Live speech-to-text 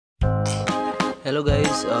Hello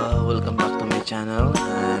guys, welcome back to my channel,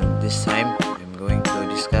 and this time I'm going to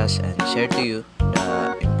discuss and share to you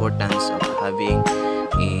the importance of having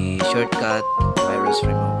a shortcut virus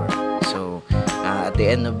remover. So at the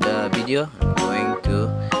end of the video, I'm going to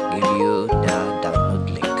give you the download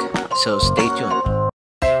link, so stay tuned.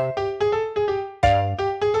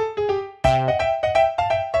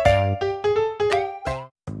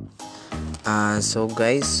 So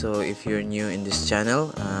guys, if you're new in this channel,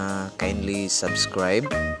 kindly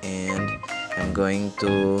subscribe, and I'm going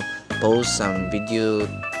to post some video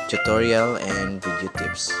tutorial and video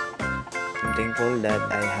tips. I'm thankful that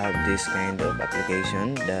I have this kind of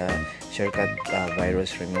application, the shortcut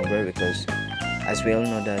virus remover, because as we all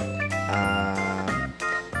know that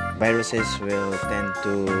viruses will tend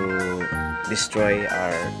to destroy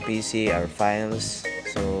our PC, our files.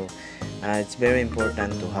 So it's very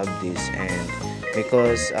important to have this, and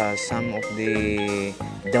because some of the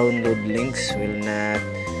download links will not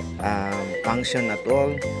function at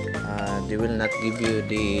all, they will not give you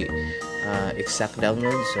the exact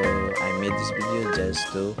download. So I made this video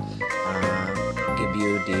just to give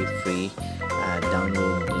you the free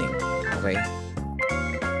download link. Okay.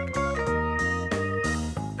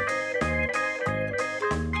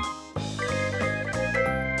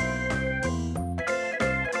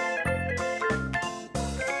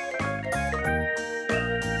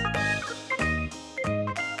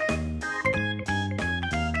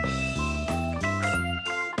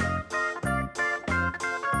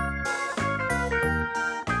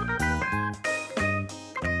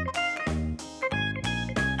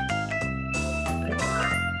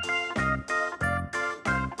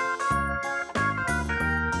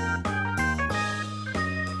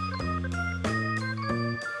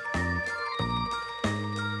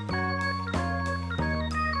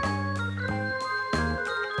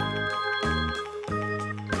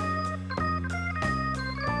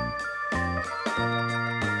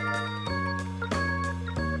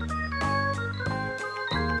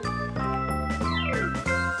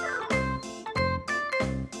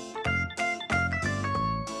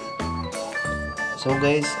 So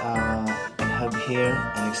guys, I have here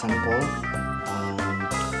an example.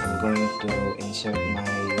 I'm going to insert my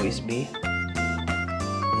USB,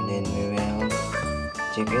 and then we will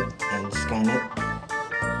check it and scan it.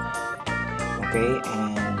 Okay,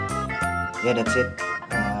 and yeah, that's it.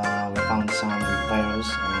 We found some virus,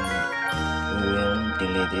 and we will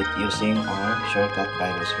delete it using our shortcut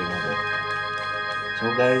virus remover. So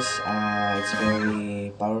guys, it's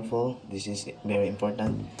very powerful. This is very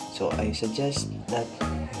important. So I suggest that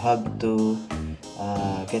you have to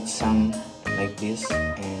get some like this,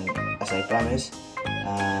 and as I promised,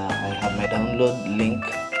 I have my download link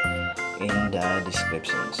in the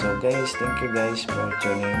description. So guys, thank you guys for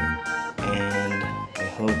tuning, and I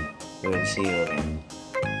hope we will see you again.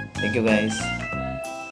 Thank you guys.